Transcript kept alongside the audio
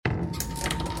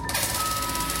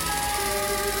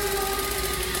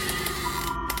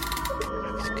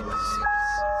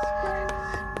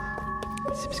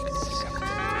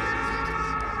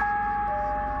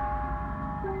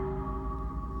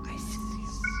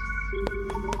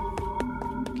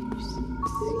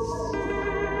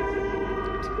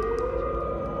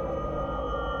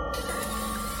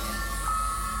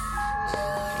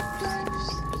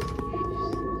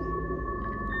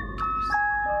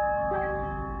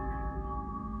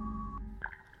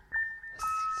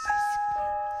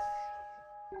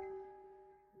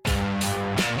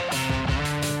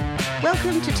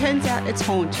Welcome to Turns Out It's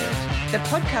Haunted, the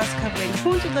podcast covering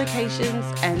haunted locations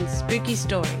and spooky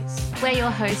stories. We're your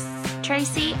hosts,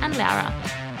 Tracy and Laura.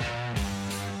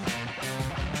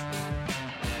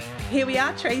 Here we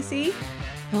are, Tracy.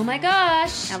 Oh my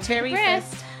gosh. Our very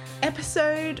first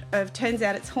episode of Turns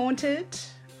Out It's Haunted.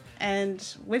 And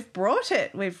we've brought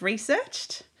it. We've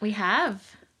researched. We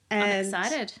have. And I'm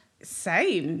excited.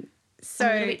 Same. So,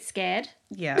 I'm a little bit scared.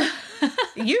 Yeah.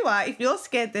 You are. If you're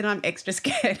scared, then I'm extra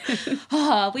scared.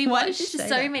 Oh, we Why did watched you say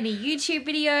so that? many YouTube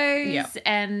videos Yeah.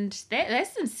 and there's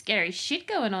some scary shit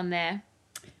going on there.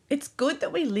 It's good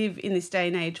that we live in this day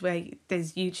and age where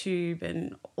there's YouTube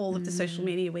and all of the social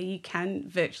media where you can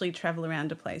virtually travel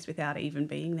around a place without even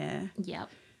being there. Yep.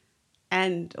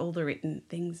 And all the written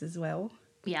things as well.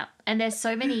 Yep. And there's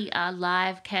so many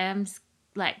live cams,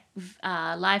 like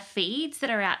live feeds that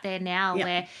are out there now Yep.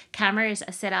 where cameras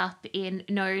are set up in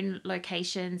known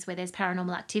locations where there's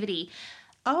paranormal activity.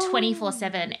 Oh.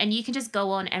 24/7, and you can just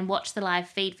go on and watch the live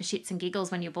feed for shits and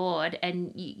giggles when you're bored,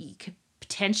 and you could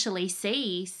potentially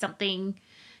see something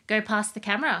go past the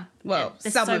camera. Well,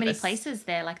 there's some so of many us- places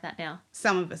there like that now.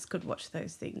 Some of us could watch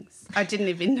those things. I didn't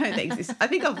even know they exist. I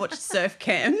think I've watched surf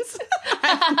cams.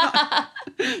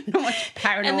 I've not watched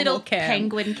paranormal And little cam.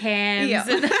 penguin cams. Yeah.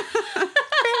 And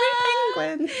Fairy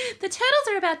penguin. the turtles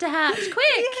are about to hatch.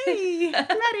 Quick. Yay,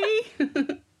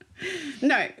 Maddie.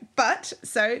 No, but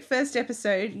so first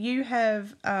episode, you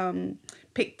have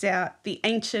picked out the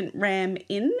Ancient Ram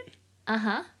Inn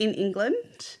Uh-huh. in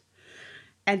England,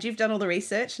 and you've done all the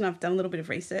research, and I've done a little bit of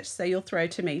research. So you'll throw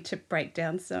to me to break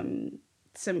down some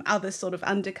other sort of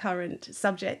undercurrent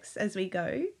subjects as we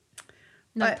go.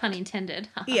 No But- pun intended.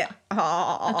 Yeah.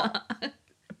 Aw.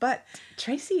 But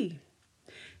Tracy,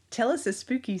 tell us a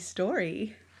spooky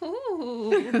story.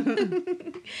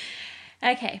 Ooh.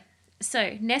 Okay,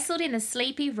 so nestled in the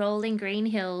sleepy rolling green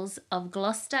hills of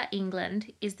Gloucester,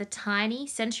 England, is the tiny,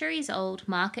 centuries-old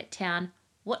market town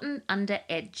Wootton under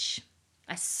Edge.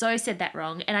 I so said that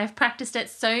wrong, and I've practiced it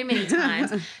so many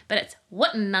times, but it's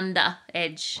Wootton under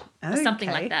Edge, or something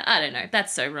Okay. like that. I don't know.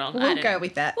 That's so wrong. I We'll don't go know.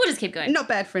 with that. We'll just keep going. Not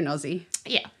bad for an Aussie.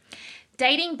 Yeah.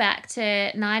 Dating back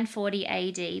to 940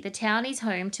 AD, the town is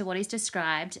home to what is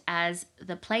described as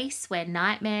the place where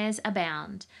nightmares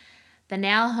abound. The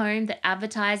now home that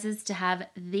advertises to have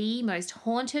the most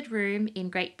haunted room in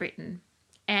Great Britain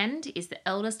and is the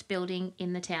eldest building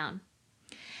in the town.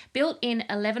 Built in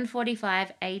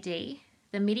 1145 AD,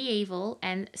 the medieval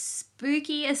and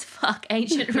spooky as fuck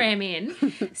ancient Ram Inn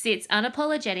sits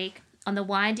unapologetic on the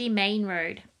windy main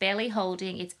road, barely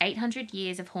holding its 800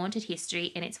 years of haunted history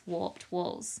in its warped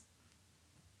walls.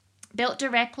 Built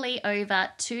directly over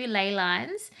two ley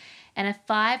lines and a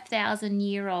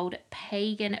 5,000-year-old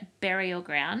pagan burial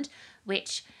ground,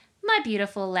 which my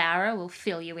beautiful Laura will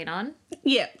fill you in on.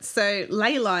 Yeah, so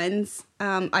ley lines,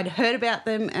 I'd heard about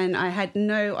them and I had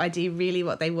no idea really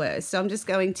what they were. So I'm just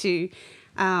going to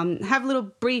have a little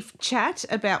brief chat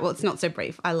about, well, it's not so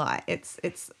brief, I lie. It's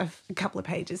a couple of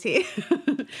pages here.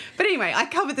 But anyway, I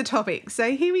covered the topic.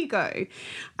 So here we go.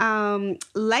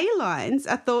 Ley lines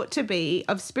are thought to be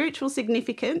of spiritual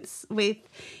significance with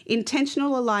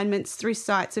intentional alignments through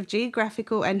sites of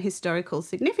geographical and historical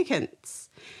significance.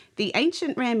 The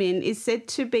ancient Ram Inn is said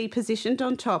to be positioned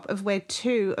on top of where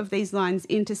two of these lines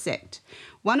intersect.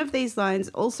 One of these lines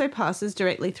also passes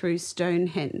directly through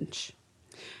Stonehenge.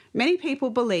 Many people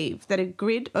believe that a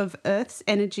grid of Earth's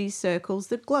energy circles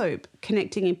the globe,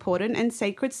 connecting important and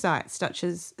sacred sites such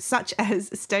as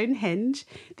Stonehenge,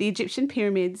 the Egyptian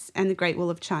pyramids, and the Great Wall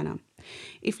of China.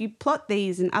 If you plot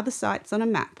these and other sites on a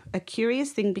map, a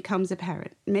curious thing becomes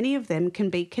apparent. Many of them can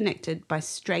be connected by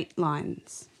straight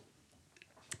lines.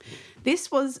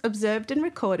 This was observed and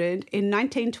recorded in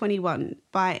 1921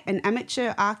 by an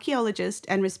amateur archaeologist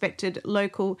and respected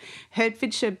local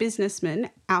Hertfordshire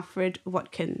businessman, Alfred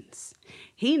Watkins.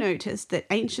 He noticed that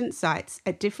ancient sites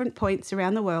at different points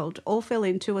around the world all fell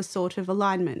into a sort of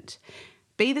alignment.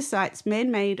 Be the sites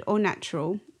man-made or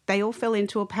natural, they all fell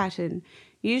into a pattern,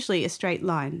 usually a straight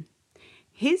line.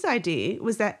 His idea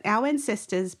was that our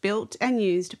ancestors built and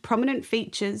used prominent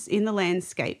features in the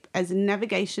landscape as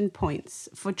navigation points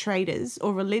for traders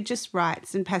or religious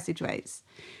rites and passageways.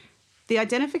 The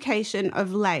identification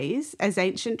of leys as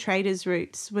ancient traders'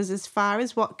 routes was as far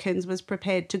as Watkins was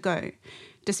prepared to go,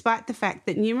 despite the fact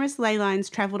that numerous ley lines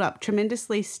travelled up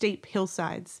tremendously steep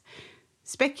hillsides.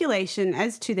 Speculation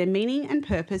as to their meaning and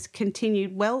purpose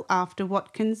continued well after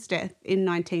Watkins' death in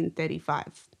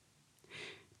 1935.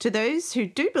 To those who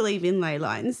do believe in ley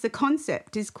lines, the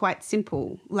concept is quite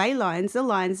simple. Ley lines are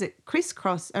lines that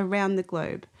crisscross around the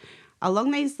globe.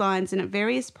 Along these lines and at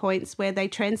various points where they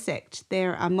transect,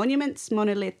 there are monuments,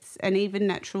 monoliths, and even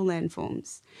natural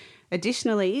landforms.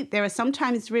 Additionally, there are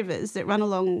sometimes rivers that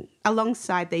run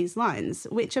alongside these lines,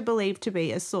 which are believed to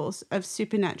be a source of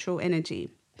supernatural energy.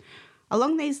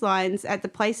 Along these lines, at the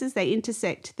places they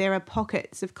intersect, there are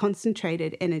pockets of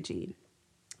concentrated energy.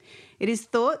 It is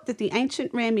thought that the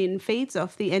ancient Ram Inn feeds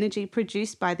off the energy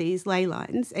produced by these ley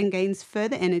lines and gains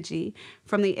further energy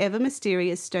from the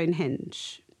ever-mysterious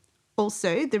Stonehenge.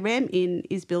 Also, the Ram Inn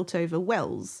is built over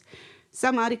wells.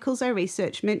 Some articles I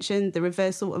researched mentioned the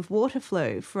reversal of water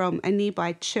flow from a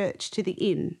nearby church to the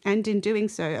inn, and in doing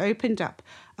so opened up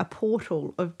a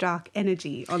portal of dark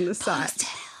energy on the site.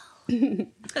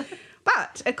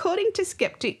 But according to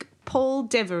skeptic Paul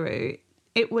Devereux,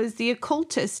 it was the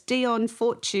occultist Dion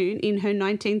Fortune in her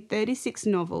 1936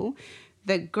 novel,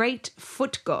 The Great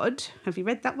Foot God. Have you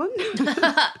read that one?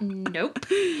 Nope.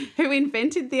 Who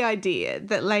invented the idea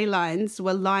that ley lines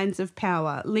were lines of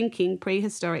power linking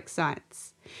prehistoric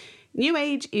sites. New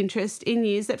Age interest in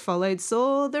years that followed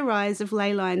saw the rise of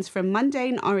ley lines from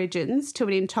mundane origins to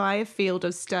an entire field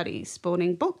of study,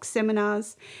 spawning books,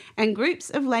 seminars, and groups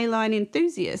of ley line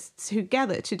enthusiasts who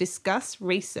gather to discuss,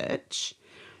 research,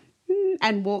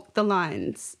 and walk the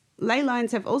lines. Ley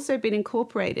lines have also been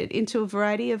incorporated into a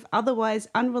variety of otherwise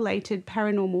unrelated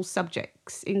paranormal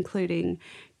subjects, including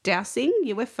dowsing,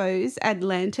 UFOs,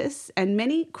 Atlantis, and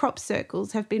many crop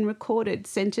circles have been recorded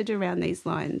centred around these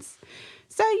lines.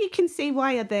 So you can see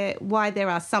why there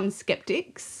are some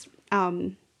skeptics.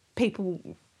 People,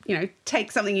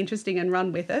 take something interesting and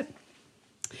run with it.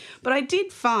 But I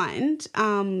did find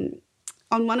on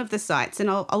one of the sites, and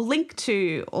I'll link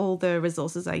to all the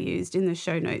resources I used in the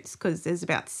show notes because there's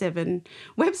about 7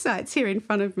 websites here in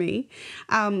front of me.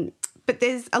 But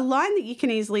there's a line that you can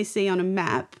easily see on a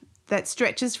map that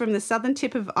stretches from the southern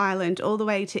tip of Ireland all the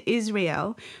way to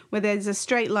Israel, where there's a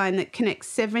straight line that connects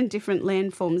 7 different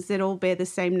landforms that all bear the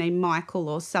same name, Michael,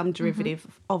 or some derivative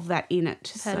of that in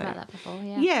it. I've heard about that before,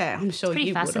 yeah. Yeah, I'm sure Pretty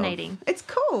you would have. fascinating. It's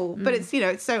cool, but it's,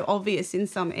 it's so obvious in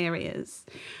some areas.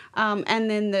 And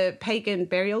then the pagan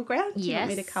burial ground. Do you want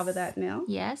me to cover that now?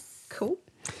 Yes. Cool.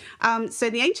 So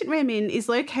the ancient Ram Inn is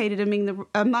located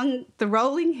among the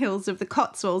rolling hills of the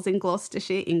Cotswolds in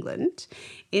Gloucestershire, England,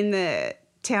 in the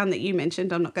town that you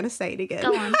mentioned. I'm not going to say it again.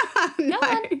 Go on. No. Go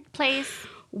on, please.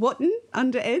 Wotton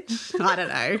under Edge? I don't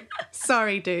know.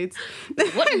 Sorry, dudes.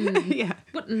 Wotton. Yeah.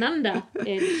 Wotton under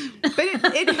Edge. But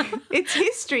its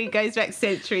history goes back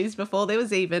centuries before there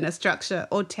was even a structure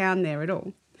or town there at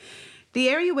all. The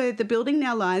area where the building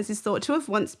now lies is thought to have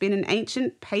once been an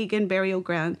ancient pagan burial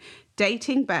ground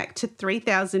dating back to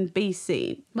 3000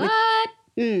 BC. What?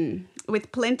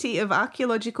 With plenty of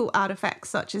archaeological artefacts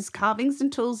such as carvings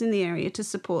and tools in the area to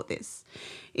support this.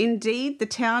 Indeed, the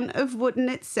town of Wotton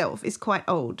itself is quite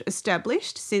old,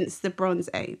 established since the Bronze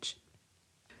Age.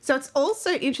 So it's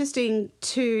also interesting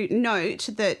to note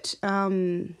that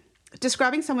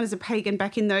describing someone as a pagan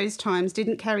back in those times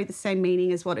didn't carry the same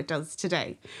meaning as what it does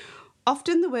today.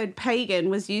 Often the word pagan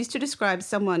was used to describe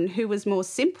someone who was more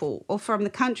simple or from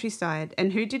the countryside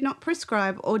and who did not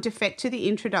prescribe or defect to the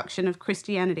introduction of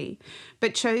Christianity,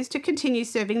 but chose to continue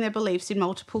serving their beliefs in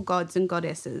multiple gods and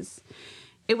goddesses.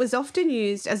 It was often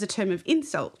used as a term of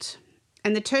insult,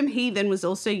 and the term heathen was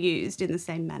also used in the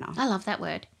same manner. I love that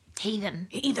word. Heathen.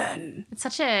 Heathen.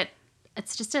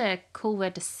 It's just a cool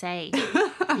word to say.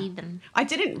 Heathen. I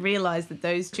didn't realise that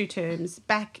those two terms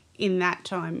back in that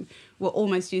time were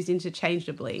almost used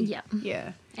interchangeably. Yeah.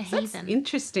 Yeah. A So heathen. that's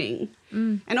interesting.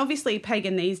 And obviously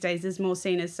pagan these days is more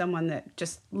seen as someone that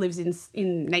just lives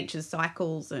in nature's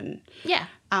cycles and Yeah.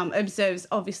 observes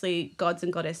obviously gods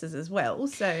and goddesses as well.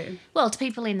 So Well, to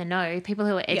people in the know, people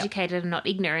who are educated and not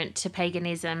ignorant to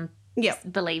paganism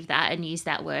Yep. believe that and use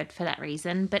that word for that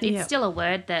reason. But it's Yep. still a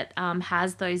word that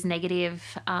has those negative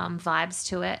vibes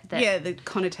to it. That, yeah, the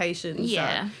connotations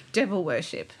Yeah. are devil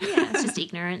worship. Yeah, it's just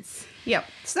ignorance. Yep.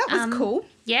 So that was cool.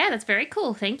 Yeah, that's very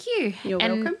cool. Thank you. You're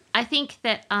and welcome. I think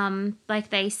that, like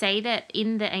they say that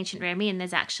in the ancient Ram Inn,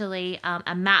 there's actually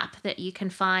a map that you can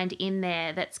find in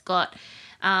there that's got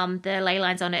the ley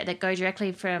lines on it that go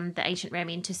directly from the ancient Ram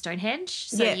Inn to Stonehenge.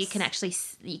 So Yes. you can actually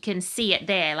you can see it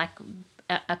there, like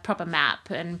a proper map,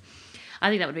 and I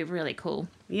think that would be really cool.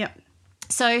 Yep.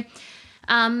 So,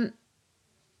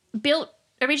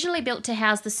 originally built to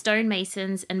house the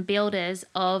stonemasons and builders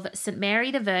of St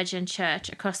Mary the Virgin Church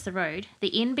across the road, the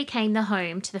inn became the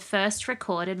home to the first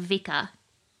recorded vicar,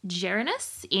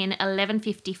 Geranus, in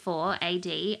 1154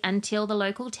 AD until the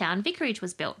local town vicarage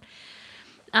was built.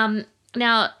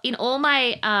 Now, in all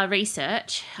my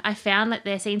research, I found that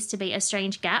there seems to be a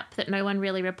strange gap that no one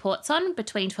really reports on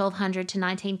between 1200 to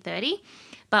 1930.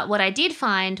 But what I did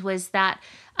find was that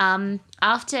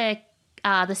after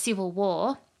the Civil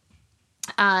War,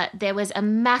 there was a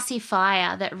massive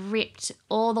fire that ripped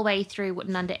all the way through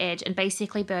Wodonga Edge and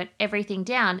basically burnt everything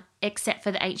down except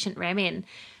for the ancient Ram Inn,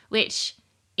 which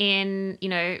in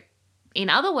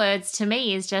other words, to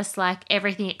me, is just like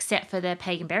everything except for the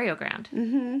pagan burial ground.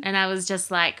 Mm-hmm. And I was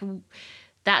just like,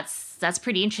 that's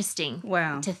pretty interesting.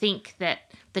 Wow. To think that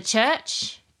the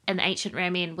church and the ancient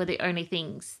Ram Inn were the only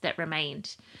things that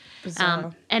remained.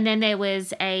 Bizarre. And then there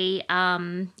was an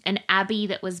abbey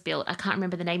that was built. I can't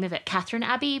remember the name of it. Catherine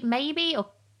Abbey, maybe, or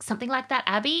something like that,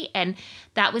 Abbey. And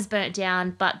that was burnt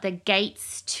down, but the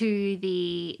gates to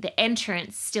the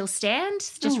entrance still stand,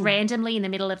 just randomly in the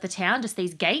middle of the town, just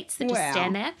these gates that just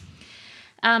stand there.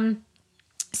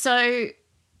 So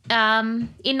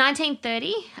in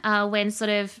 1930, when sort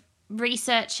of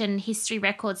research and history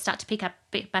records start to pick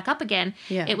back up again,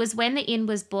 it was when the inn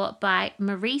was bought by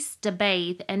Maurice de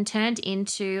Bathe and turned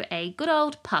into a good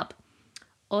old pub.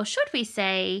 Or should we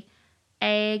say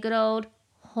a good old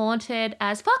haunted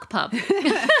as fuck pub? Because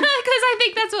I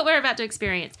think that's what we're about to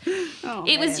experience.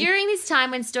 It was during this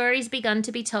time when stories begun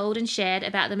to be told and shared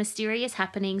about the mysterious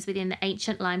happenings within the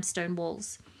ancient limestone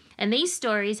walls. And these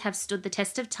stories have stood the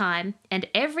test of time and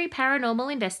every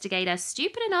paranormal investigator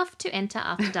stupid enough to enter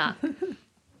after dark.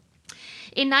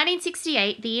 In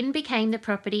 1968, the inn became the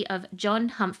property of John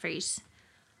Humphreys.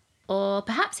 Or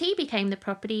perhaps he became the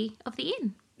property of the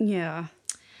inn. Yeah.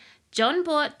 John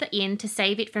bought the inn to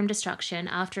save it from destruction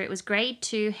after it was Grade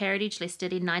 2 heritage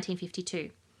listed in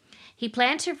 1952. He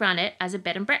planned to run it as a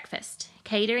bed and breakfast,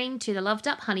 catering to the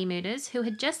loved-up honeymooners who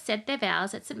had just said their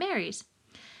vows at St Mary's.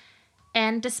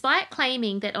 And despite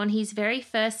claiming that on his very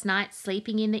first night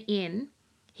sleeping in the inn,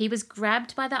 he was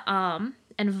grabbed by the arm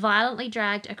and violently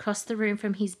dragged across the room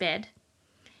from his bed,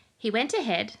 he went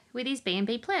ahead with his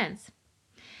B&B plans.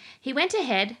 He went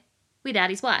ahead without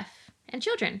his wife and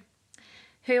children,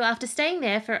 who, after staying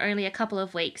there for only a couple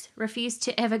of weeks, refused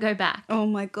to ever go back. Oh,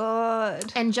 my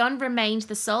God. And John remained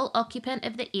the sole occupant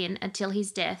of the inn until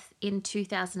his death in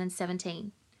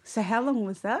 2017. So how long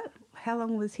was that? How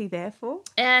long was he there for?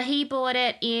 He bought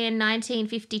it in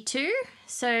 1952,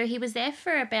 so he was there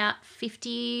for about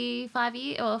 55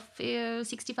 years or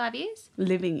 65 years.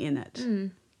 Living in it.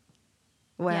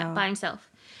 Wow. Yeah, by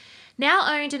himself.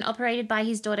 Now owned and operated by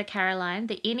his daughter Caroline,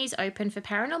 the inn is open for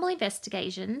paranormal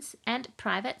investigations and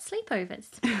private sleepovers.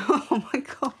 Oh, my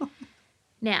God.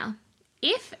 Now,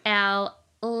 if our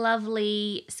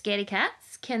lovely scaredy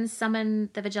cats can summon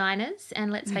the vaginas,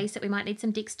 and let's face it, we might need some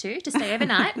dicks too to stay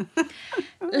overnight,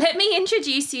 let me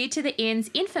introduce you to the inn's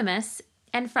infamous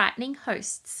and frightening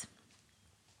hosts.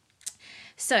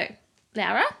 So,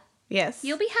 Laura, Yes.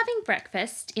 you'll be having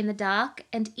breakfast in the dark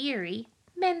and eerie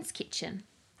men's kitchen,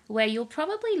 where you'll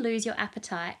probably lose your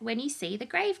appetite when you see the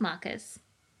grave markers.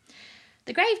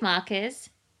 The grave markers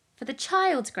for the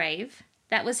child's grave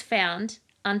that was found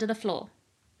under the floor.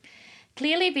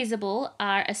 Clearly visible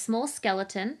are a small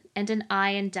skeleton and an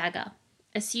iron dagger,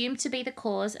 assumed to be the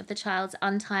cause of the child's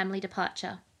untimely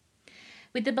departure.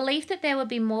 With the belief that there would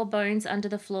be more bones under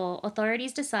the floor,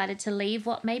 authorities decided to leave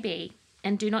what may be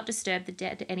and do not disturb the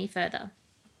dead any further.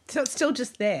 So it's still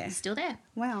just there. Still there.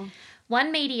 Wow.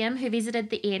 One medium who visited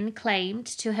the inn claimed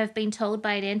to have been told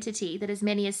by an entity that as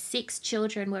many as 6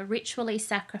 children were ritually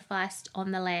sacrificed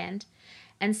on the land,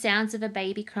 and sounds of a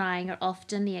baby crying are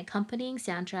often the accompanying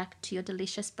soundtrack to your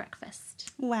delicious breakfast.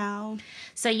 Wow.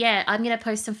 So yeah, I'm going to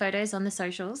post some photos on the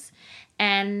socials,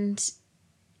 and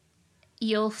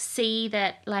you'll see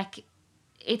that like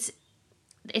it's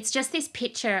just this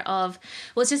picture of,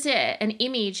 well, it's just an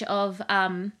image of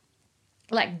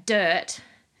like dirt,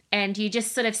 and you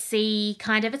just sort of see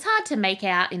kind of, it's hard to make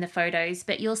out in the photos,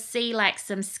 but you'll see like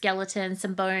some skeleton,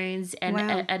 some bones, and,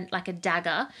 Wow. and like a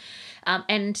dagger.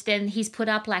 And then he's put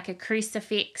up like a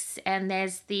crucifix, and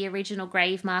there's the original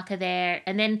grave marker there.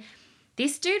 And then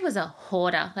this dude was a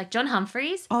hoarder, like John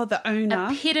Humphreys, Oh, the owner.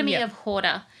 epitome Yep. of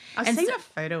hoarder. I've And seen so- a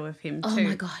photo of him too. Oh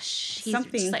my gosh, he's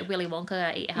Something- just like Willy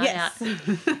Wonka out. Yes.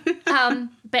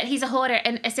 But he's a hoarder,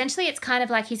 and essentially it's kind of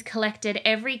like he's collected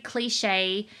every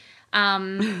cliche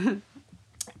item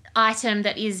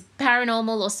that is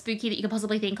paranormal or spooky that you can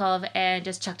possibly think of and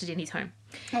just chucked it in his home.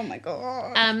 Oh my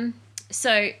God.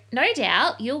 So no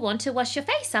doubt you'll want to wash your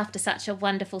face after such a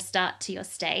wonderful start to your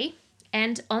stay.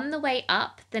 And on the way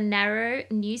up the narrow,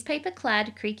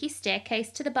 newspaper-clad, creaky staircase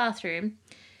to the bathroom,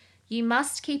 you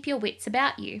must keep your wits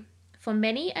about you, for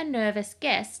many a nervous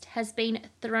guest has been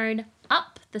thrown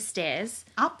up the stairs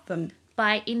Up them.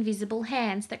 by invisible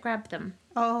hands that grab them.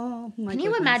 Oh, my Can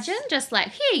you goodness. imagine? Just like,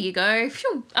 here you go,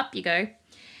 phew, up you go.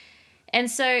 And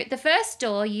so the first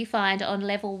door you find on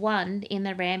level 1 in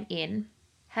the Ram Inn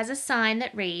has a sign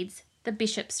that reads, "The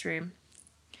Bishop's Room."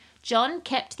 John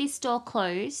kept this door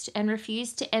closed and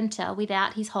refused to enter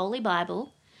without his Holy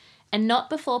Bible, and not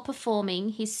before performing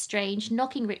his strange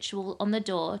knocking ritual on the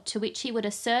door, to which he would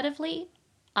assertively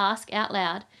ask out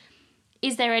loud,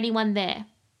 "Is there anyone there?"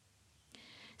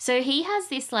 So he has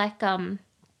this like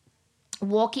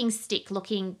walking stick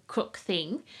looking crook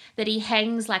thing that he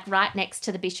hangs like right next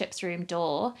to the bishop's room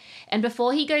door, and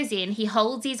before he goes in he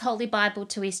holds his Holy Bible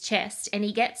to his chest, and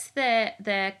he gets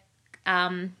the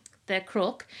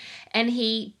crook and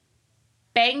he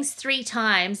bangs 3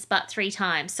 times, but 3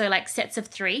 times, so like sets of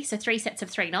 3, so 3 sets of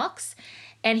 3 knocks,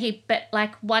 and he but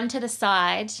like one to the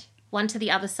side, one to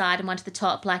the other side, and one to the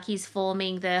top, like he's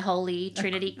forming the Holy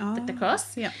Trinity, the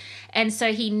cross. Yeah. And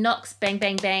so he knocks, bang,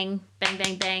 bang, bang, bang,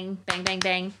 bang, bang, bang, bang,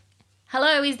 bang.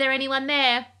 "Hello, is there anyone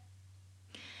there?"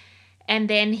 And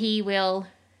then he will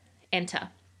enter.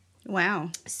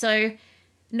 Wow. So,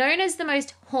 known as the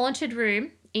most haunted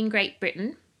room in Great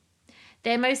Britain,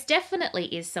 there most definitely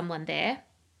is someone there.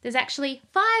 There's actually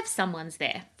 5 someones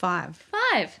there. 5.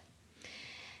 5.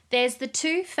 There's the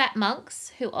 2 fat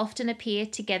monks who often appear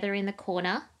together in the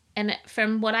corner. And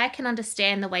from what I can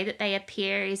understand, the way that they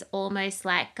appear is almost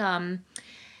like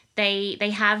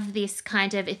they have this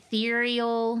kind of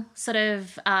ethereal sort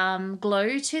of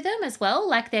glow to them as well.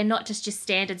 Like they're not just your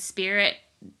standard spirit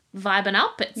vibing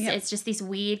up. It's just this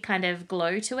weird kind of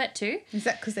glow to it too. Is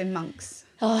that because they're monks?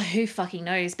 Oh, who fucking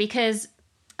knows? Because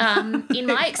in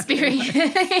my experience,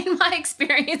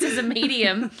 as a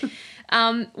medium,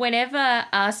 whenever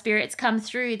spirits come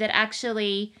through that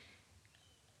actually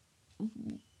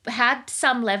had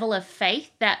some level of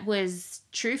faith that was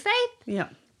true faith, Yeah.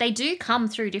 they do come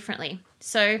through differently.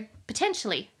 So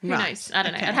potentially, who Right. knows? I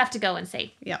don't know. Okay. I'd have to go and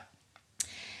see. Yeah.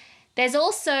 There's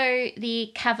also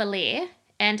the Cavalier,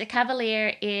 and a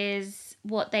Cavalier is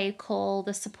what they call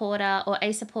the supporter or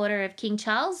a supporter of King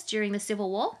Charles during the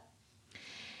Civil War.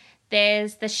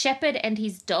 There's the shepherd and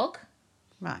his dog,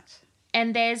 Right.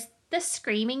 and there's the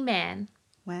Screaming Man,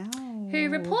 Wow. who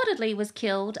reportedly was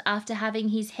killed after having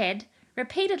his head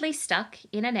repeatedly stuck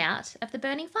in and out of the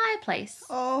burning fireplace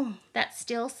Oh, that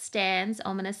still stands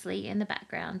ominously in the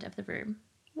background of the room.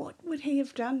 what would he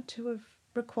have done to have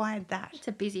required that? It's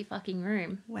a busy fucking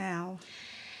room. Wow.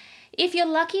 If you're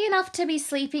lucky enough to be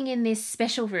sleeping in this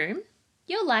special room,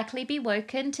 you'll likely be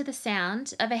woken to the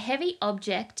sound of a heavy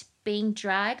object being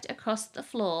dragged across the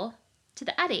floor to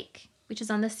the attic, which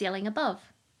is on the ceiling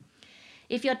above.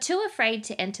 If you're too afraid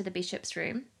to enter the bishop's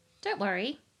room, don't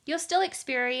worry. You'll still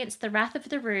experience the wrath of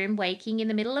the room waking in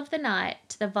the middle of the night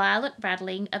to the violent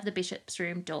rattling of the bishop's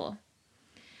room door.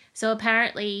 So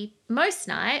apparently, most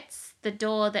nights, the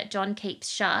door that John keeps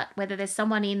shut, whether there's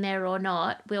someone in there or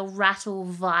not, will rattle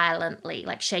violently,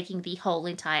 like shaking the whole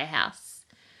entire house.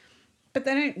 But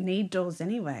they don't need doors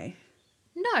anyway.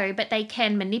 No, but they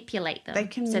can manipulate them. They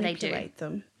can so manipulate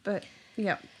them. But,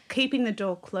 yeah, keeping the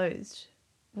door closed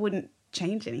wouldn't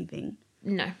change anything.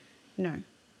 They do. No. No.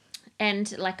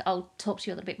 And, like, I'll talk to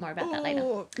you a little bit more about that later.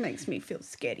 Oh, it makes me feel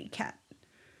scaredy cat.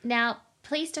 Now,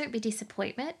 please don't be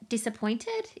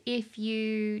disappointed if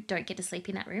you don't get to sleep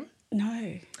in that room.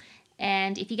 No.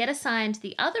 And if you get assigned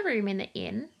the other room in the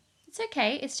inn, it's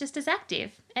okay. It's just as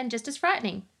active and just as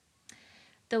frightening.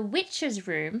 The witch's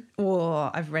room Oh,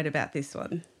 I've read about this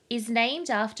one. is named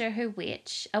after a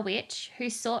witch who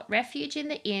sought refuge in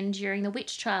the inn during the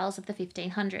witch trials of the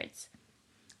 1500s.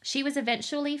 She was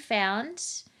eventually found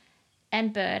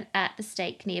and burnt at the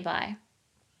stake nearby.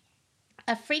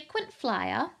 A frequent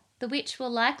flyer, the witch will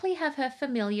likely have her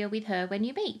familiar with her when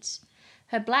you meet.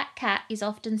 Her black cat is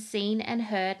often seen and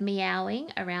heard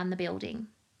meowing around the building.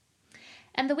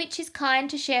 And the witch is kind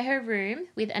to share her room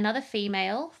with another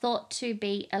female thought to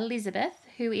be Elizabeth,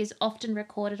 who is often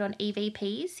recorded on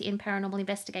EVPs in paranormal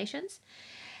investigations,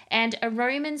 and a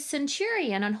Roman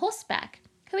centurion on horseback,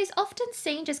 who is often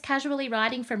seen just casually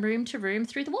riding from room to room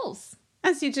through the walls.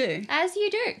 As you do. As you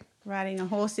do. Riding a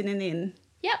horse in an inn.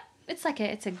 Yep, it's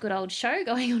a good old show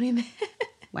going on in there.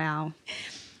 Wow.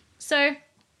 So,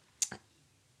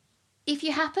 if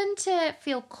you happen to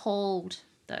feel called,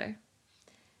 though,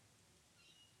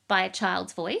 by a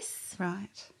child's voice Right.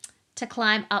 to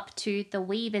climb up to the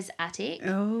weaver's attic,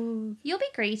 Oh. you'll be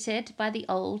greeted by the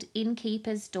old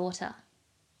innkeeper's daughter,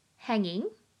 hanging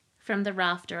from the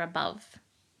rafter above.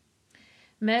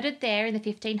 Murdered there in the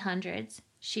 1500s,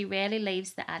 she rarely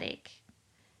leaves the attic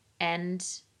and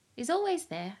is always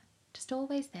there, just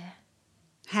always there.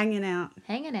 Hanging out.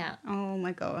 Hanging out. Oh,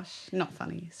 my gosh. Not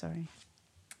funny. Sorry.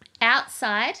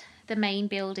 Outside the main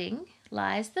building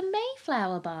lies the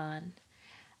Mayflower Barn,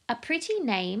 a pretty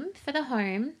name for the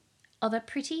home of a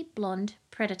pretty blonde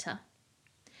predator.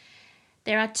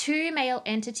 There are 2 male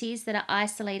entities that are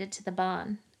isolated to the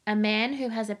barn. A man who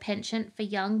has a penchant for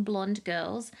young blonde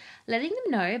girls, letting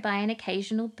them know by an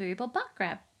occasional boob or butt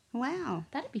grab. Wow.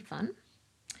 That'd be fun.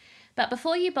 But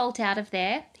before you bolt out of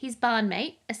there, his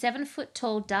barnmate, a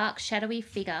 7-foot-tall, dark, shadowy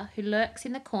figure who lurks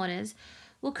in the corners,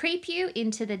 will creep you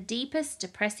into the deepest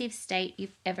depressive state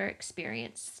you've ever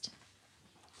experienced.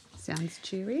 Sounds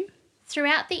cheery.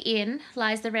 Throughout the inn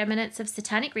lies the remnants of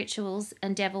satanic rituals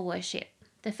and devil worship,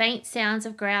 the faint sounds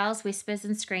of growls, whispers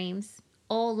and screams,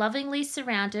 all lovingly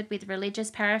surrounded with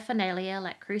religious paraphernalia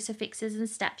like crucifixes and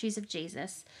statues of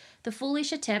Jesus, the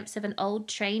foolish attempts of an old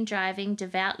train-driving,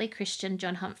 devoutly Christian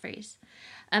John Humphreys,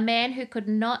 a man who could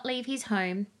not leave his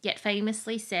home, yet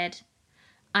famously said,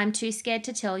 "I'm too scared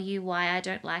to tell you why I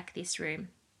don't like this room,"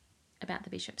 about the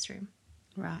bishop's room.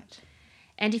 Right.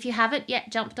 And if you haven't yet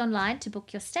jumped online to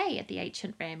book your stay at the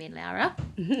Ancient Ram in Laura,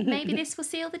 maybe this will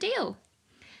seal the deal.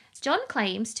 John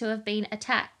claims to have been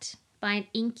attacked by an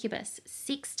incubus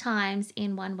 6 times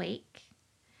in 1 week.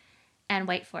 And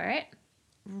wait for it,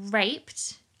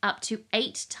 raped up to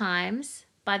 8 times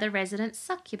by the resident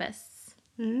succubus.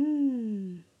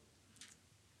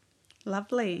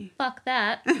 Lovely. Fuck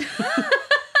that.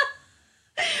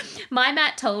 My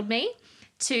Matt told me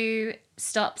to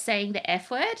stop saying the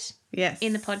F word Yes.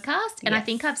 in the podcast, and I Yes.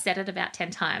 think I've said it about 10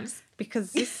 times.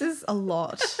 Because this is a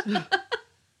lot.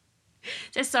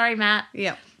 So sorry, Matt.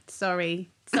 Yep. Sorry.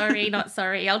 Sorry, not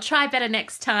sorry. I'll try better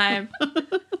next time.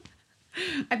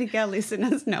 I think our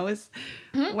listeners know us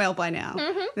Mm-hmm. well by now.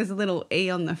 There's a little E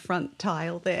on the front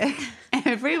tile there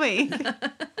every week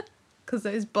because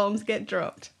those bombs get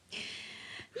dropped.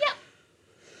 Yep.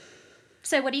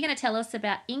 So what are you going to tell us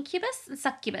about incubus and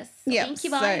succubus? Or Yep,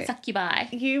 incubi so- and succubi.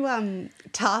 You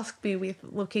tasked me with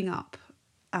looking up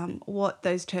what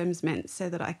those terms meant so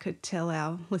that I could tell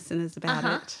our listeners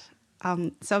about it.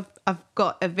 So I've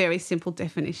got a very simple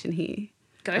definition here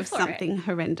Go of for something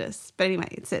horrendous. But anyway,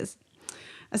 it says,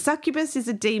 a succubus is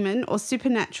a demon or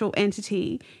supernatural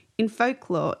entity in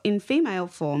folklore in female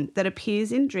form that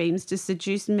appears in dreams to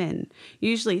seduce men,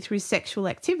 usually through sexual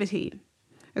activity.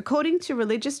 According to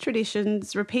religious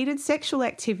traditions, repeated sexual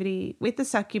activity with the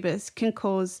succubus can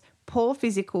cause poor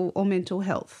physical or mental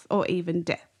health or even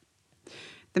death.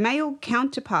 The male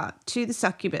counterpart to the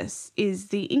succubus is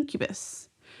the incubus.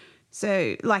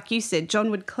 So, like you said,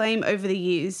 John would claim over the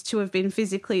years to have been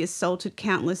physically assaulted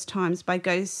countless times by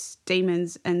ghosts,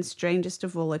 demons, and strangest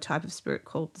of all, a type of spirit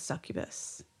called the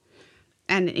succubus.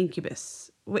 And an incubus,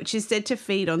 which is said to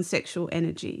feed on sexual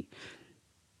energy.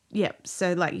 Yep,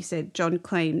 so like you said, John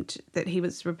claimed that he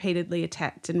was repeatedly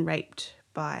attacked and raped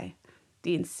by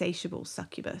the insatiable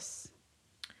succubus.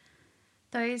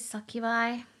 Those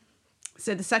succubi.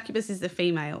 So the succubus is the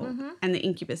female and the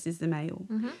incubus is the male,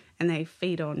 and they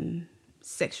feed on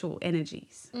sexual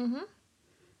energies.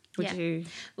 Would Yeah. you?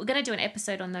 We're going to do an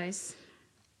episode on those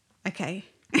Okay.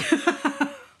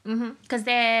 because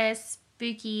they're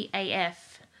spooky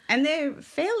AF. And they're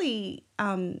fairly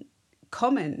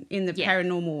common in the Yeah.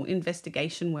 paranormal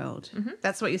investigation world.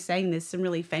 That's what you're saying. There's some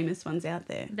really famous ones out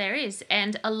there. There is.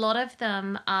 And a lot of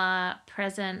them are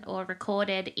present or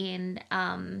recorded in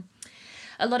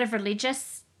a lot of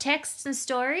religious texts and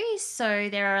stories. So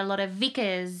there are a lot of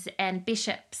vicars and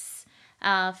bishops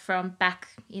from back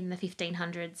in the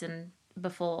 1500s and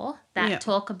before that Yeah.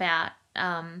 talk about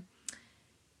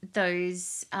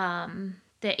those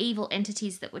the evil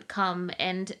entities that would come.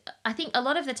 And I think a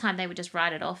lot of the time they would just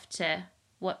write it off to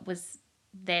what was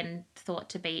then thought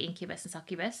to be incubus and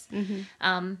succubus.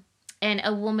 And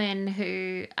a woman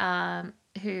who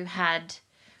had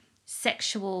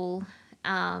sexual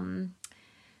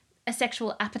a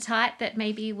sexual appetite that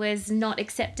maybe was not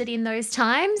accepted in those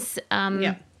times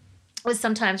Yeah. was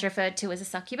sometimes referred to as a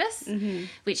succubus,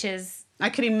 which is, I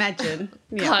can imagine.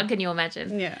 Yeah. God, can you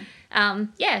imagine? Yeah.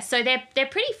 So they're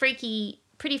pretty freaky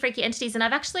entities, and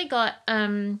I've actually got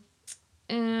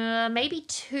maybe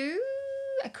 2,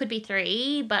 it could be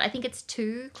 3, but I think it's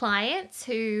 2 clients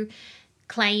who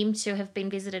claim to have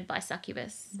been visited by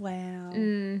succubus. Wow.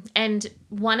 And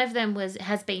one of them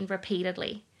has been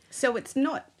repeatedly. So it's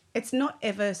not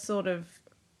ever sort of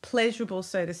pleasurable,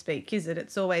 so to speak, is it?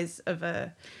 It's always of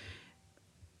a...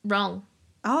 Wrong.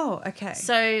 Oh, okay.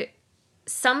 So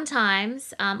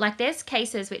sometimes, like there's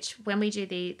cases which when we do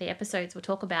the episodes we'll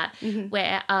talk about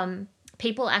where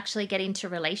people actually get into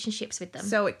relationships with them.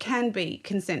 So it can be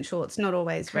consensual. It's not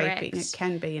always Correct. raping. It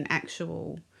can be an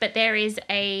actual... But there is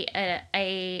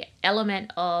a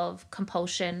element of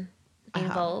compulsion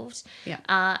involved. Yeah.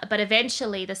 But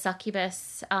eventually the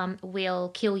succubus will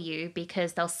kill you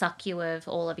because they'll suck you of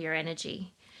all of your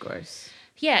energy. Gross.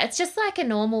 Yeah, it's just like a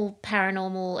normal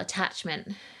paranormal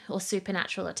attachment or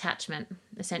supernatural attachment,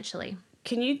 essentially.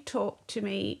 Can you talk to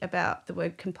me about the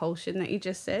word compulsion that you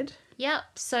just said? Yep.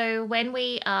 So when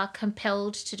we are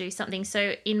compelled to do something,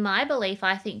 so in my belief,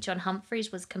 I think John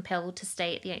Humphreys was compelled to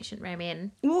stay at the Ancient Ram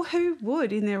Inn. Well, who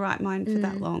would in their right mind for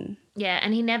that long? Yeah,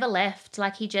 and he never left.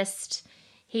 Like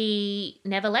he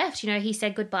never left. You know, he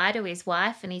said goodbye to his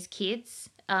wife and his kids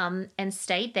and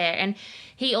stayed there. And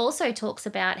he also talks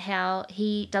about how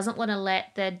he doesn't want to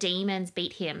let the demons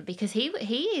beat him because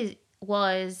he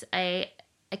was a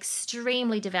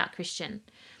extremely devout Christian.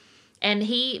 And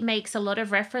he makes a lot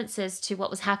of references to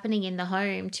what was happening in the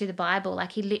home to the Bible.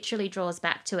 Like he literally draws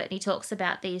back to it. And he talks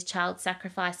about these child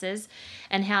sacrifices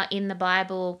and how in the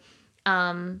Bible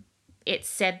it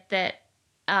said that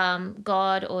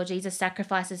God or Jesus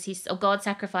sacrifices God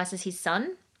sacrifices his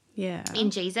son in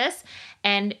Jesus.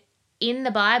 And in the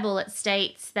Bible, it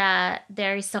states that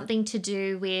there is something to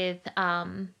do with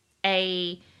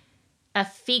a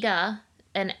figure,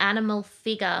 an animal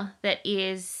figure that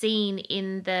is seen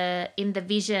in the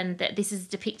vision that this is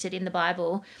depicted in the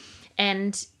Bible.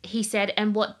 And he said,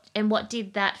 and what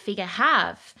did that figure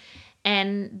have?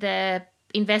 And the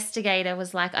investigator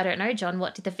was like, I don't know, John,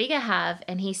 what did the figure have?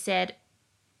 And he said,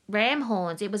 ram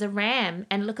horns. It was a ram.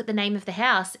 And look at the name of the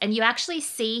house. And you actually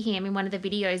see him in one of the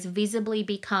videos visibly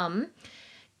become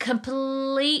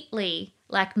completely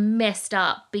like messed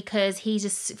up because he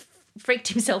just freaked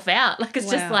himself out. Like it's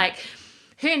just like,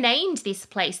 who named this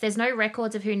place? There's no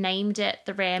records of who named it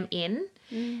the Ram Inn.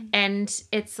 And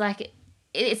it's like,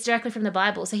 it's directly from the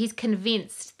Bible. So he's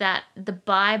convinced that the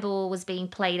Bible was being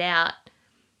played out.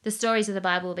 The stories of the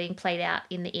Bible were being played out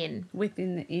in the inn.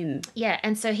 Within the inn. Yeah,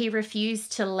 and so he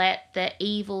refused to let the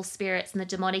evil spirits and the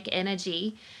demonic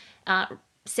energy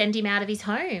send him out of his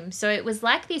home. So it was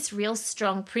like this real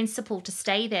strong principle to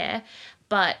stay there.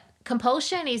 But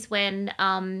compulsion is when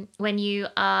you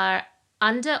are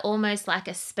under almost like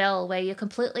a spell where you're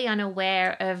completely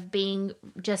unaware of being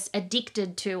just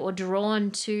addicted to or drawn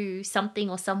to something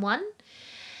or someone.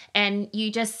 And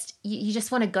you just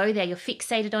want to go there. You're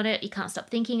fixated on it. You can't stop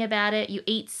thinking about it. You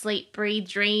eat, sleep, breathe,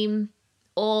 dream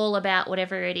all about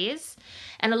whatever it is.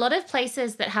 And a lot of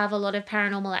places that have a lot of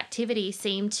paranormal activity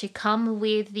seem to come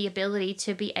with the ability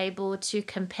to be able to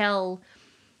compel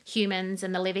humans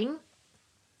and the living.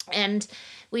 And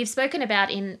we've spoken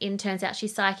about in Turns Out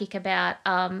She's Psychic about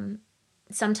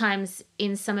sometimes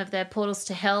in some of the Portals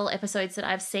to Hell episodes that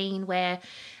I've seen where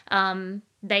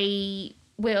they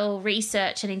will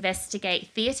research and investigate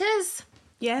theatres.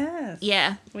 Yes.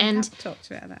 Yeah. We have talked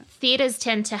about that. Theatres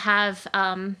tend to have,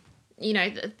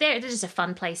 they're just a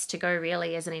fun place to go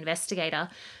really as an investigator.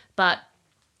 But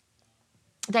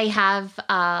they have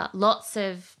lots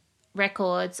of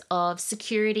records of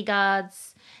security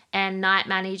guards and night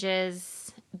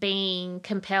managers being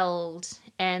compelled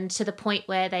and to the point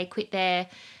where they quit their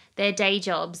day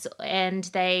jobs and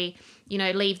they,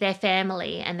 leave their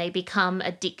family and they become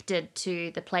addicted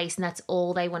to the place and that's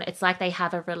all they want. It's like they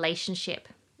have a relationship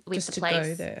with just the place. Just to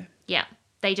go there. Yeah.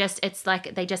 It's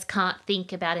like they just can't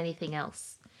think about anything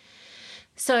else.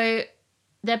 So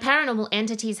the paranormal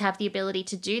entities have the ability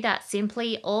to do that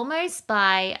simply almost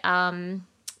by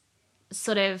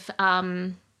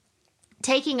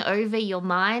taking over your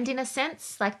mind in a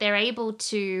sense. Like they're able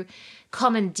to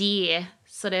commandeer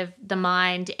sort of the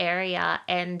mind area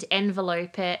and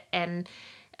envelope it and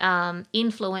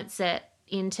influence it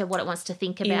into what it wants to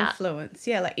think about. Influence,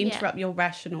 like interrupt your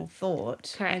rational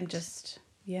thought. Correct. And just,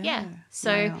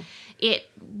 So it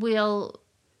will,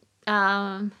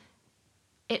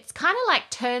 it's kind of like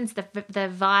turns the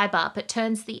vibe up. It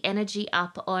turns the energy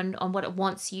up on what it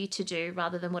wants you to do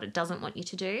rather than what it doesn't want you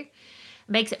to do. It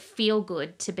makes it feel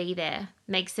good to be there.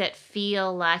 Makes it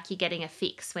feel like you're getting a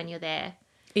fix when you're there.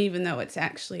 Even though it's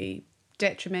actually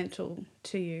detrimental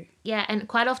to you. Yeah, and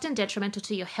quite often detrimental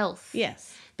to your health.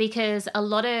 Yes. Because a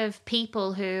lot of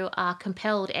people who are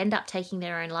compelled end up taking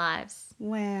their own lives.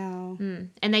 Wow.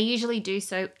 And they usually do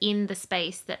so in the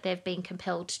space that they've been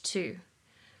compelled to,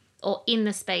 or in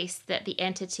the space that the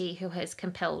entity who has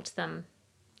compelled them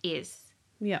is.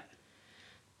 Yeah.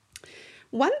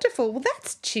 Wonderful. Well,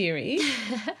 that's cheery.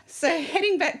 So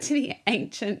heading back to the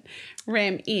Ancient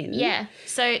Ram Inn. Yeah.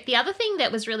 So the other thing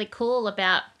that was really cool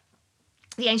about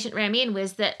the Ancient Ram Inn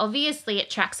was that obviously it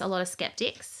attracts a lot of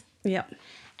skeptics. Yep.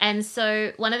 And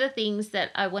so one of the things that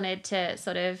I wanted to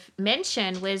sort of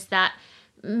mention was that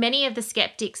many of the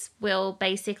skeptics will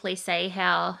basically say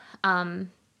how,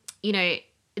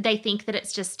 they think that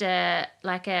it's just a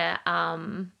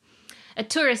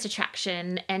tourist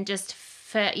attraction and just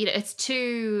it's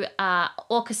too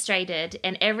orchestrated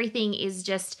and everything is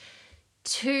just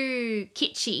too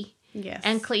kitschy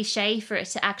and cliche for it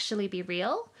to actually be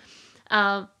real.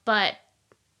 But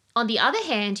on the other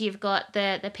hand, you've got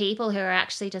the people who are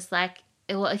actually just like,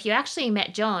 well, if you actually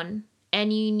met John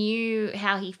and you knew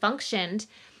how he functioned,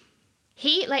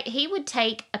 he would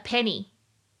take a penny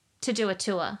to do a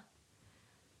tour.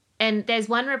 And there's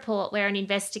one report where an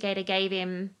investigator gave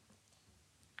him,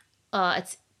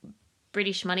 it's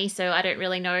British money, so I don't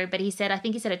really know, but I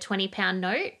think he said a £20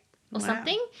 note or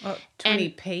something. Well,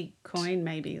 20p coin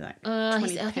maybe, like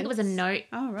 20 I think it was a note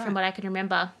from what I can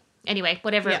remember. Anyway,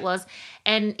 whatever it was.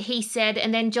 And he said,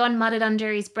 and then John muttered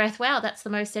under his breath, wow, that's the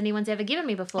most anyone's ever given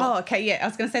me before. Oh, okay, yeah. I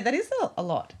was going to say that is a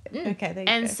lot. Okay, there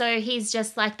you go. So he's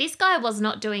just like, this guy was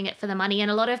not doing it for the money.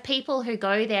 And a lot of people who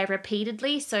go there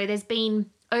repeatedly, so there's been,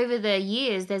 over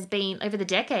the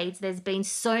decades, there's been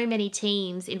so many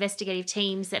teams, investigative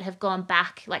teams that have gone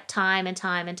back like time and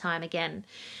time and time again.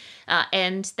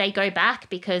 And they go back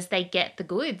because they get the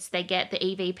goods. They get the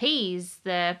EVPs,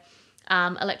 the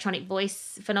electronic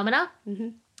voice phenomena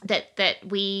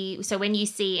so when you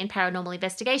see in paranormal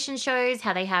investigation shows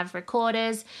how they have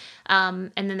recorders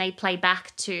and then they play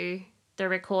back to the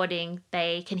recording,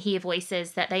 they can hear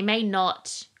voices that they may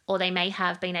not or they may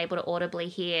have been able to audibly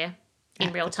hear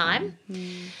in real time.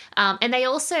 And they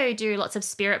also do lots of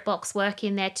spirit box work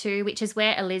in there too, which is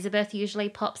where Elizabeth usually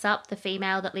pops up, the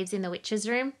female that lives in the witch's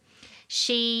room.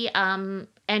 She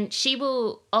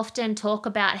will often talk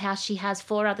about how she has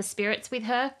 4 other spirits with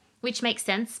her, which makes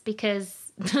sense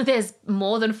because there's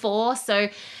more than 4. So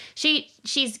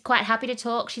she's quite happy to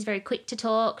talk. She's very quick to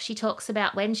talk. She talks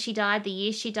about when she died, the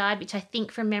year she died, which I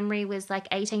think from memory was like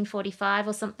 1845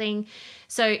 or something.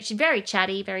 So she's very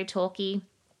chatty, very talky.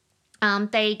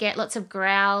 They get lots of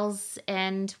growls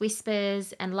and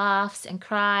whispers and laughs and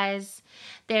cries.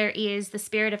 There is the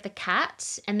spirit of the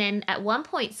cat. And then at one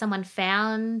point someone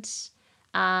found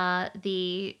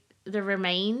the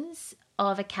remains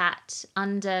of a cat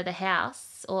under the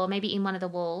house or maybe in one of the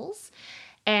walls.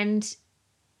 And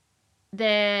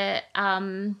the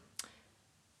time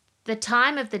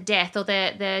of the death or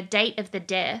the date of the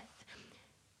death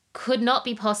could not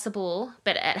be possible,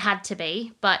 but it had to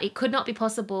be. But it could not be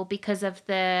possible because of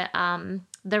the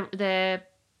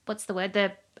what's the word?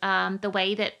 The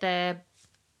way that the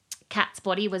cat's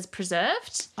body was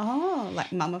preserved. Oh,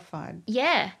 like mummified.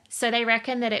 Yeah. So they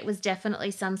reckon that it was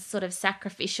definitely some sort of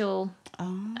sacrificial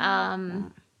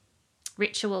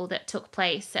ritual that took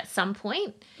place at some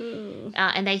point.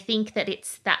 And they think that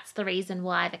that's the reason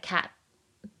why the cat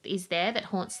is there that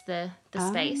haunts the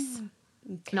space.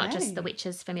 Okay. Not just the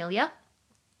witch's familiar.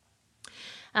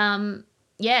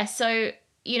 So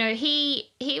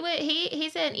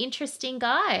he's an interesting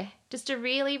guy, just a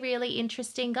really, really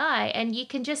interesting guy, and you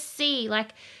can just see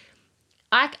like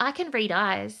I can read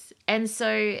eyes, and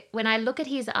so when I look at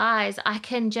his eyes, I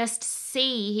can just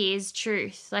see his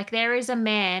truth. Like there is a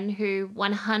man who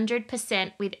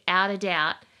 100%, without a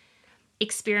doubt,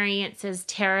 experiences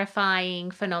terrifying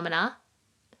phenomena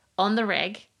on the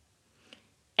reg.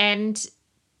 And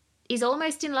is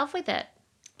almost in love with it.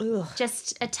 Ugh.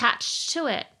 Just attached to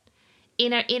it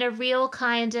in a real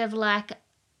kind of like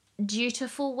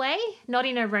dutiful way, not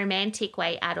in a romantic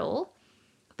way at all,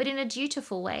 but in a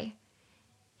dutiful way.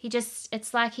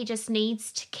 It's like he just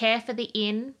needs to care for the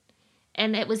inn,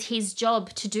 and it was his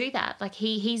job to do that. Like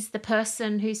he's the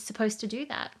person who's supposed to do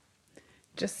that.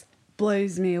 Just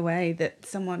blows me away that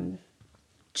someone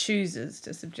chooses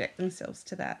to subject themselves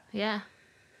to that. Yeah.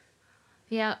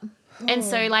 Yeah. And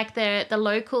so like the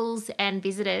locals and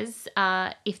visitors,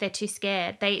 if they're too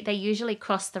scared, they usually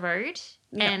cross the road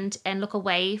and look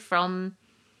away from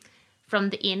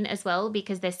the inn as well,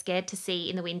 because they're scared to see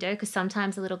in the window, because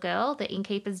sometimes a little girl, the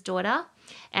innkeeper's daughter,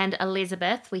 and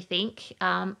Elizabeth, we think,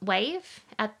 wave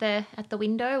at the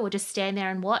window or just stand there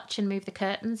and watch and move the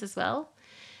curtains as well.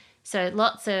 So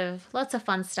lots of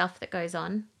fun stuff that goes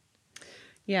on.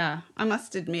 Yeah, I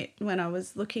must admit, when I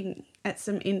was looking at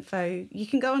some info, you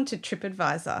can go onto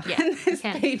TripAdvisor and there's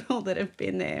people that have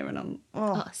been there, and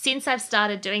since I've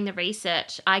started doing the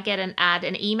research, I get an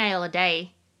email a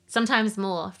day, sometimes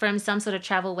more, from some sort of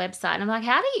travel website. And I'm like,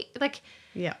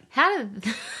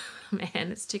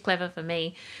 man, it's too clever for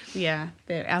me. Yeah,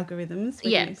 their algorithms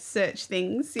when you search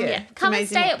things. Yeah. Come and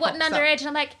stay at Watton Under Edge. And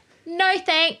I'm like, No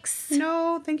thanks.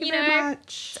 No, thank you, very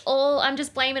much. I'm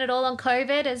just blaming it all on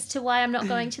COVID as to why I'm not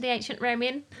going to the Ancient Rome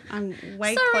Inn. I'm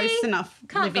way Sorry, close enough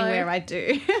can't living go. where I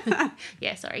do.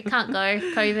 Yeah, sorry, can't go.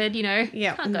 COVID,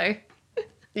 Yeah. can't go.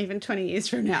 Even 20 years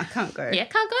from now, can't go. Yeah,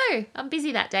 can't go. I'm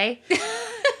busy that day.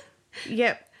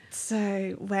 Yep.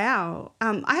 So, wow.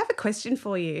 I have a question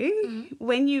for you. Mm-hmm.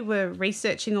 When you were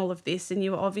researching all of this and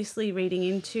you were obviously reading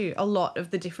into a lot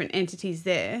of the different entities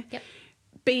there, Yep.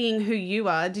 being who you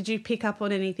are, did you pick up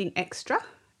on anything extra,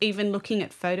 even looking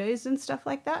at photos and stuff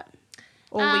like that?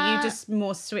 Or were you just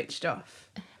more switched off?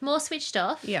 More switched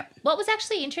off. Yeah. What was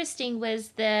actually interesting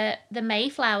was the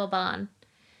Mayflower barn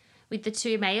with the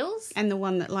two males. And the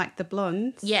one that liked the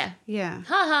blondes? Yeah. Yeah. Ha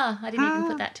ha. I didn't even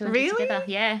put that two and two Really? together.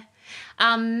 Yeah.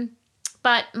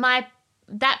 But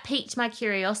that piqued my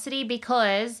curiosity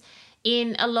because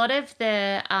in a lot of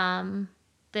the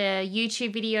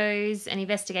YouTube videos and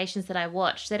investigations that I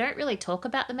watched, they don't really talk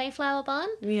about the Mayflower barn.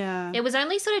 Yeah. It was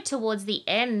only sort of towards the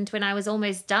end when I was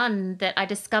almost done that I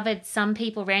discovered some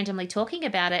people randomly talking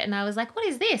about it. And I was like, what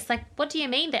is this? Like, what do you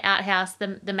mean the outhouse,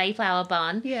 the Mayflower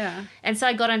barn? Yeah. And so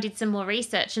I got on and did some more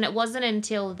research. And it wasn't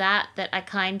until that I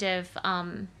kind of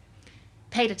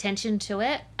paid attention to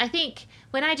it. I think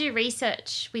when I do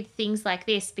research with things like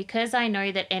this, because I know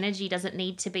that energy doesn't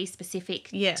need to be specific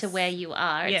Yes. to where you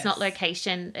are. It's Yes. not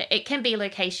location. It can be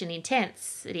location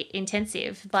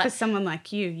intensive, but For someone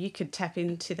like you could tap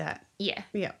into that. yeah.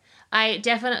 Yeah. I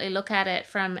definitely look at it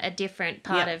from a different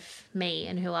part Yeah. of me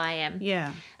and who I am.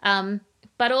 Yeah.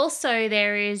 But also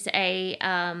there is a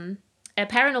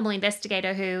paranormal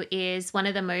investigator who is one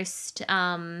of the most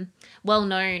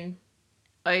well-known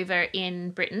over in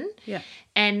Britain. Yeah.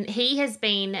 And he has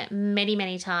been many,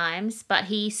 many times, but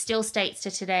he still states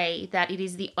to today that it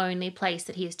is the only place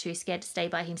that he is too scared to stay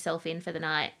by himself in for the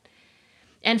night.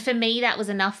 And for me, that was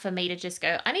enough for me to just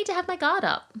go, I need to have my guard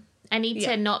up. I need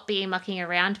Yeah. to not be mucking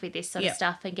around with this sort Yeah. of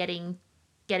stuff and getting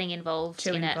involved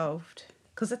Too in involved.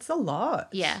 Because it's a lot.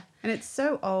 Yeah. And it's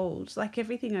so old. Like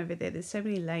everything over there, there's so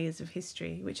many layers of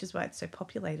history, which is why it's so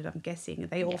populated, I'm guessing. Are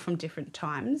they all from different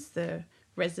times, the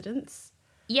residents?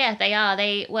 Yeah, they are.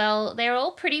 They're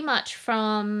all pretty much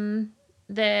from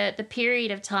the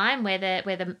period of time where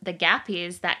the gap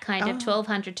is, that kind of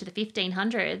 1200 to the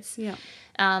 1500s. Yeah.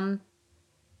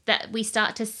 That we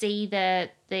start to see the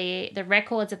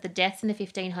records of the deaths in the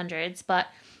 1500s, but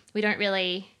we don't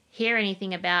really hear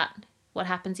anything about what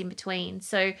happens in between.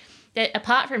 So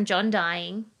apart from John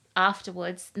dying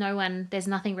afterwards, there's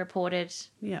nothing reported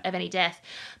of any death.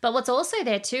 But what's also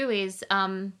there too is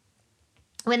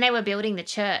when they were building the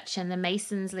church and the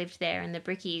masons lived there and the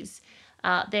brickies,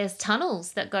 there's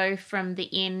tunnels that go from the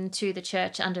inn to the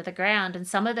church under the ground, and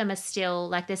some of them are still,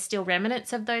 like, there's still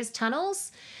remnants of those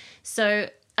tunnels. So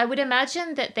I would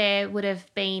imagine that there would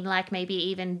have been, like, maybe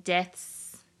even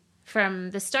deaths from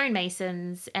the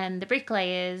stonemasons and the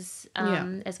bricklayers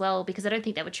as well, because I don't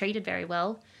think they were treated very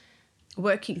well.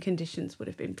 Working conditions would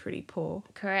have been pretty poor.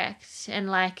 Correct. And,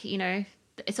 like,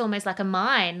 it's almost like a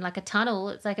mine, like a tunnel.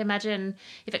 It's like, imagine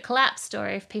if it collapsed or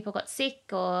if people got sick,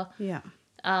 or Yeah.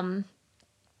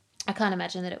 I can't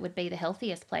imagine that it would be the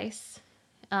healthiest place.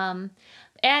 And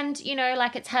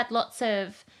like, it's had lots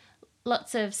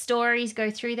of stories go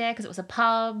through there because it was a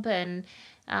pub and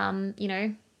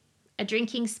a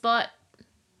drinking spot.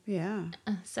 Yeah.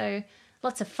 So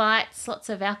lots of fights, lots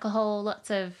of alcohol, lots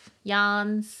of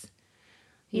yarns.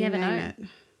 You never know. It.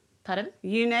 Pardon?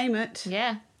 You name it.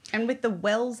 Yeah. And with the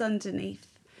wells underneath,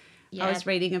 Yeah. I was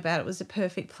reading about it was a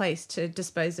perfect place to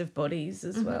dispose of bodies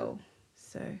as well.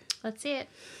 So, That's it.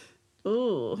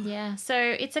 ooh. Yeah. So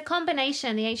it's a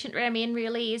combination. The Ancient Rome Inn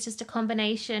really is just a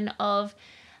combination of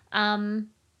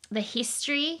the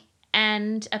history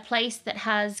and a place that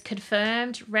has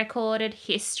confirmed, recorded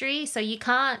history. So you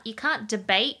can't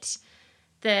debate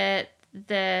the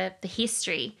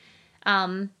history.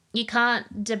 You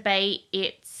can't debate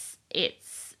its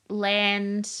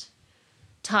land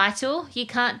title. You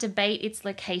can't debate its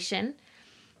location.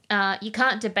 You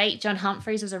can't debate John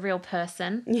Humphreys was a real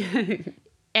person.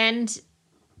 And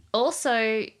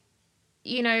also,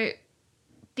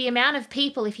 the amount of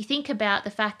people, if you think about the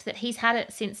fact that he's had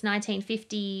it since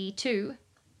 1952,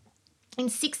 in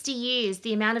 60 years,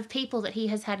 the amount of people that he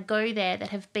has had go there that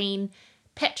have been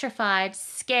petrified,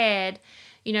 scared,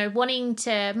 wanting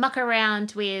to muck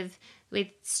around with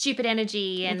stupid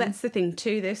energy. And well, that's the thing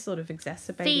too. They're sort of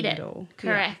exacerbating feed it all.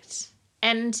 Correct. Yeah.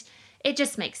 And it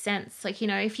just makes sense. Like,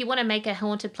 if you want to make a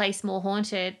haunted place more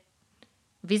haunted,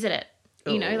 visit it.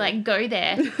 Like, go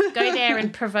there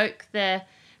and provoke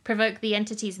the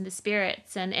entities and the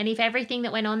spirits. And if everything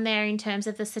that went on there in terms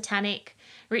of the satanic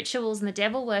rituals and the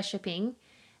devil worshipping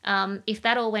if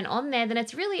that all went on there, then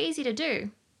it's really easy to do.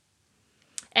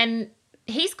 And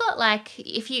he's got like,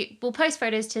 we'll post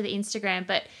photos to the Instagram,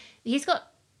 but he's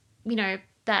got,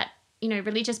 that,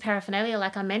 religious paraphernalia,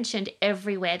 like I mentioned,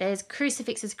 everywhere. There's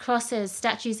crucifixes, crosses,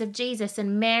 statues of Jesus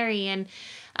and Mary, and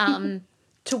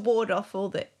to ward off all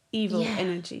the evil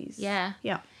energies. Yeah.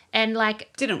 Yeah. And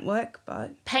like didn't work,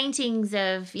 but paintings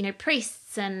of,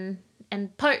 priests and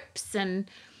popes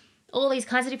and all these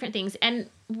kinds of different things. And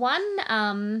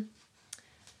one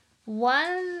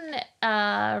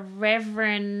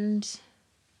reverend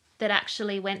that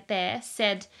actually went there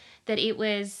said that it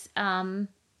was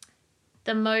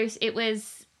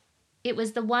it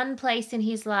was the one place in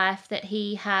his life that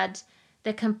he had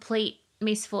the complete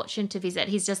misfortune to visit.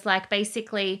 He's just like,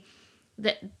 basically,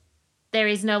 that there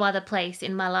is no other place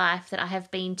in my life that I have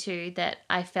been to that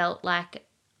I felt like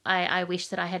I wish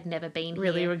that I had never been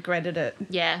really here. regretted it.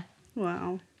 Yeah.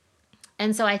 Wow.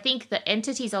 And so I think the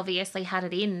entities obviously had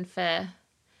it in for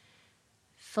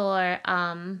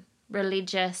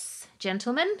religious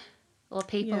gentlemen or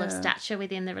people of stature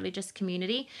within the religious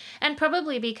community, and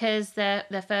probably because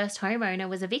the first homeowner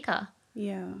was a vicar.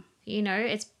 Yeah.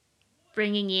 It's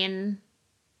bringing in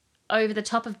over the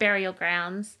top of burial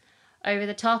grounds, over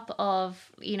the top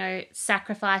of,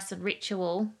 sacrifice and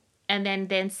ritual, and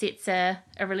then sits a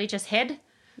religious head.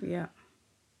 Yeah.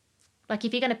 Like,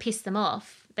 if you're going to piss them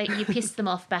off, you pissed them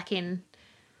off back in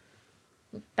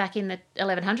the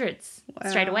 1100s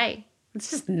straight away.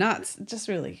 It's just nuts. It just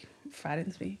really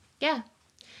frightens me. Yeah.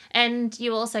 And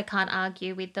you also can't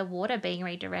argue with the water being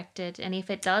redirected. And if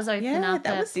it does open up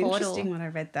that a was portal, interesting when I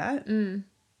read that.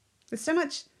 There's so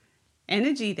much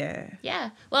energy there. Yeah.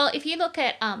 Well, if you look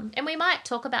at, and we might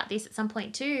talk about this at some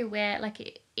point too, where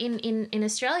like in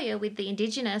Australia with the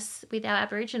Indigenous, with our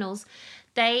Aboriginals,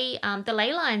 they, the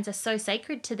ley lines are so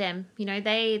sacred to them.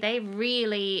 They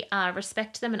really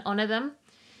respect them and honour them,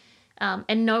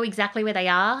 and know exactly where they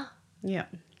are. Yeah.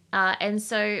 And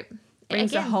so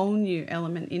brings a whole new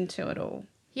element into it all.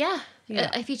 Yeah.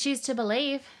 If you choose to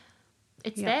believe,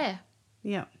 it's there.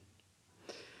 Yeah.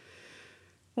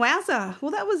 Wowza.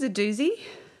 Well, that was a doozy.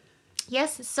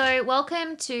 Yes, so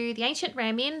welcome to the Ancient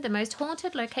Ram Inn, the most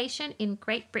haunted location in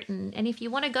Great Britain. And if you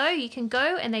want to go, you can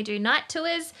go, and they do night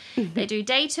tours, they do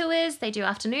day tours, they do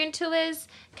afternoon tours.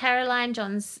 Caroline,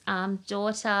 John's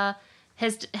daughter,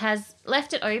 has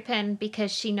left it open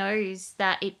because she knows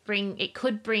that it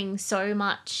could bring so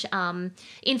much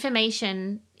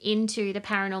information into the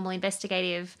paranormal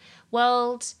investigative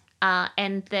world,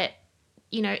 and that,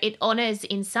 it honours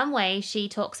in some way. She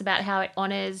talks about how it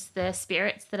honours the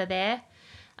spirits that are there,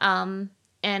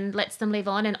 and lets them live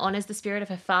on, and honours the spirit of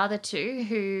her father too,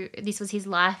 who this was his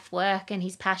life work and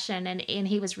his passion, and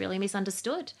he was really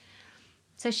misunderstood.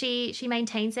 So she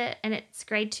maintains it, and it's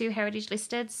Grade 2 heritage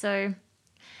listed. So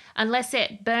unless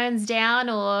it burns down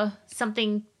or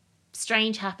something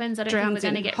strange happens, I don't think we're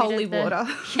going to get holy rid of water.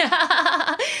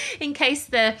 Yeah, in case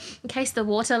the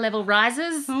water level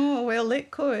rises. Oh well, it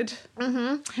could.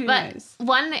 Mm-hmm. Who but knows?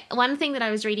 one thing that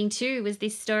I was reading too was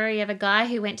this story of a guy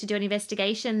who went to do an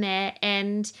investigation there,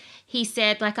 and he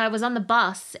said, like, I was on the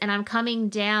bus and I'm coming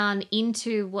down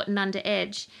into Wottonunda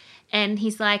Edge, and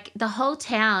he's like, the whole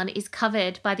town is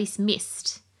covered by this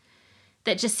mist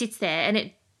that just sits there, and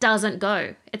it doesn't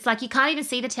go. It's like you can't even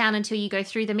see the town until you go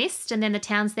through the mist, and then the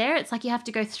town's there. It's like you have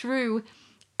to go through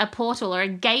a portal or a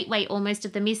gateway almost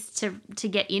of the mist to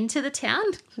get into the town.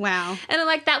 Wow. And I'm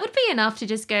like, that would be enough to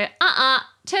just go,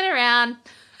 turn around.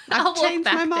 I've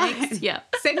changed my mind. Thanks. Yeah.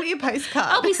 Send me a postcard.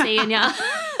 I'll be seeing ya.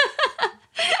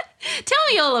 Tell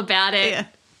me all about it. Yeah.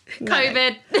 No.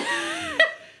 COVID.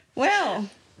 Well,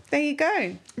 there you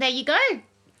go. There you go.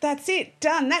 That's it.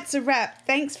 Done. That's a wrap.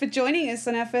 Thanks for joining us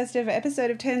on our first ever episode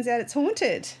of Turns Out It's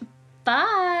Haunted.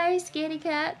 Bye, scaredy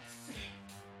cats.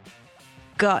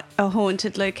 Got a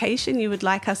haunted location you would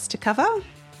like us to cover?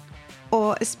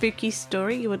 Or a spooky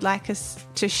story you would like us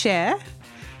to share?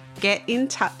 Get in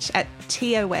touch at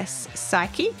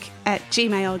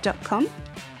tospsychic@gmail.com.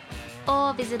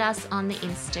 Or visit us on the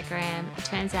Instagram,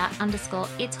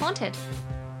 turns_out_it's haunted.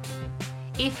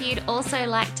 If you'd also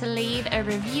like to leave a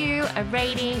review, a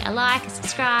rating, a like, a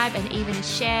subscribe, and even a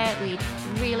share, we'd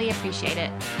really appreciate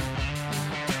it.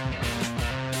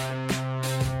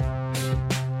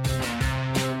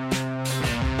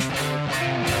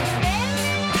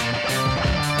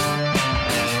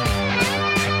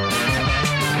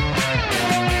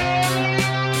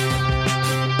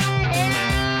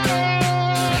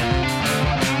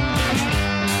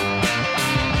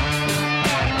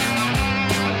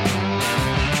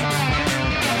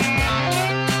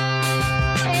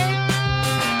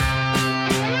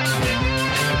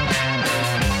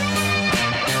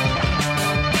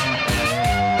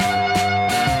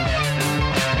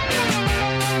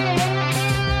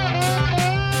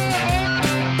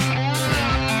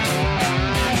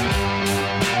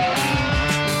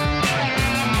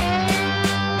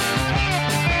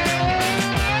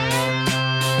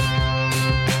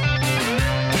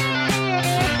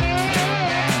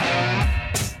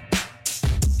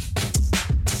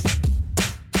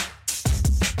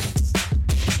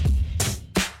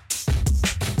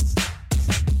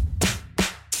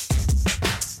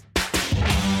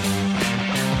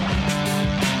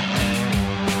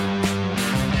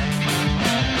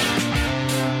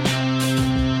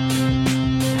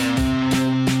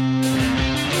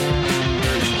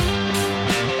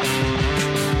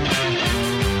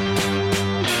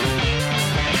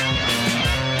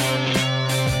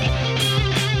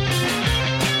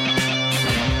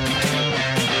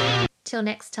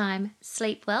 until next time,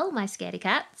 sleep well, my scaredy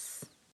cats.